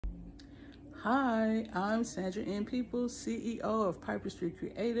Hi, I'm Sandra N. Peoples, CEO of Piper Street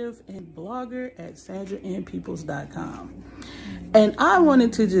Creative and blogger at SandraNPeoples.com. And I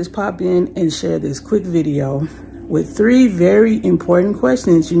wanted to just pop in and share this quick video with 3 very important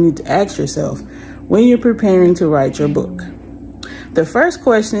questions you need to ask yourself when you're preparing to write your book. The first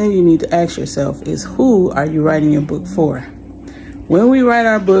question you need to ask yourself is, who are you writing your book for? When we write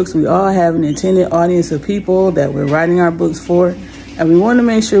our books, we all have an intended audience of people that we're writing our books for. And we want to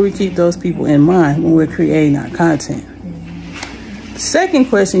make sure we keep those people in mind when we're creating our content. The second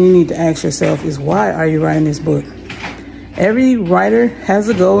question you need to ask yourself is, why are you writing this book? Every writer has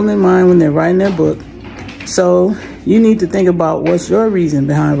a goal in mind when they're writing their book. So you need to think about, what's your reason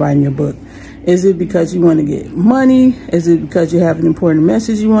behind writing your book? Is it because you want to get money? Is it because you have an important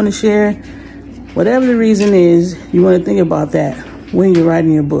message you want to share? Whatever the reason is, you want to think about that when you're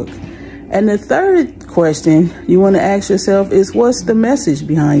writing your book. And the third question you want to ask yourself is, what's the message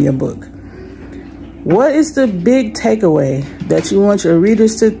behind your book? What is the big takeaway that you want your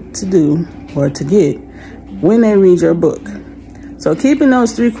readers to do or to get when they read your book? So keeping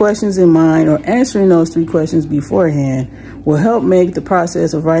those 3 questions in mind, or answering those 3 questions beforehand, will help make the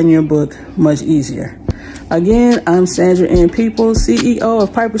process of writing your book much easier. Again, I'm Sandra N. Peoples, CEO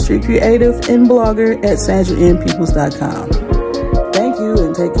of Piper Street Creative and blogger at SandraNPeoples.com. Thank you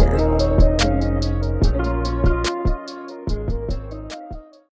and take care.